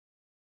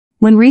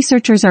When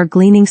researchers are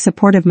gleaning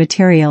supportive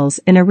materials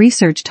in a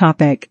research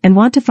topic and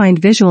want to find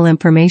visual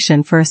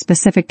information for a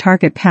specific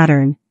target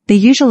pattern, they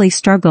usually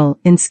struggle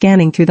in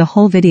scanning through the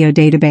whole video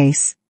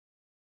database.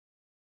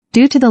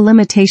 Due to the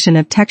limitation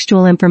of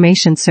textual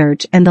information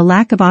search and the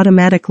lack of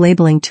automatic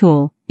labeling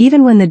tool,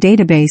 even when the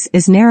database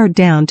is narrowed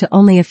down to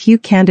only a few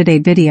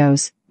candidate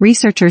videos,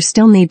 researchers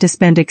still need to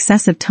spend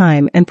excessive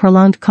time and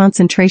prolonged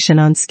concentration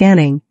on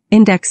scanning,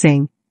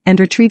 indexing, and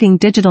retrieving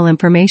digital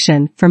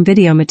information from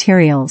video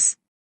materials.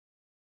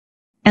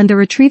 And the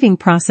retrieving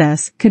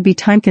process could be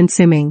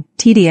time-consuming,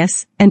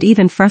 tedious, and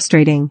even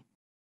frustrating.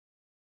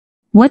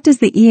 What does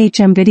the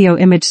EHM Video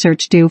Image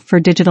Search do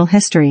for digital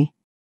history?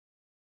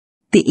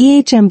 The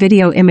EHM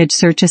Video Image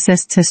Search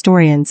assists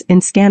historians in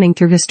scanning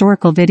through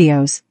historical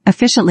videos,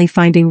 efficiently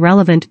finding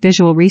relevant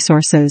visual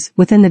resources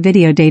within the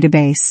video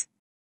database.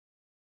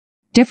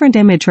 Different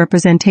image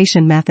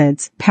representation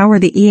methods power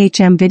the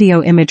EHM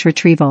video image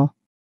retrieval.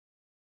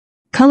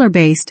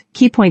 Color-based,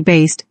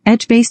 keypoint-based,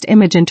 edge-based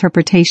image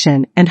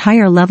interpretation and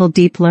higher-level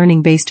deep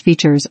learning-based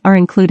features are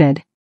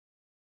included.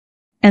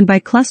 And by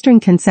clustering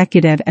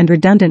consecutive and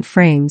redundant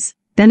frames,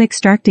 then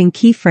extracting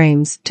key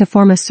frames to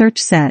form a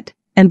search set,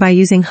 and by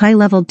using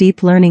high-level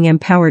deep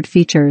learning-empowered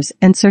features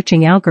and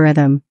searching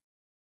algorithm.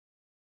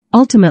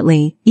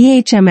 Ultimately,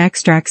 EHM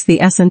extracts the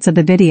essence of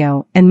the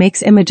video and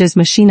makes images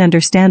machine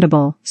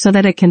understandable so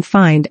that it can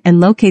find and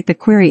locate the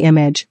query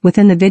image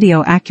within the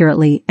video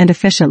accurately and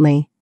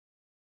efficiently.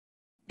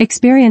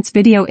 Experience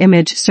video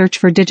image search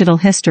for digital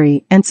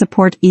history and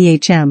support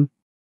EHM.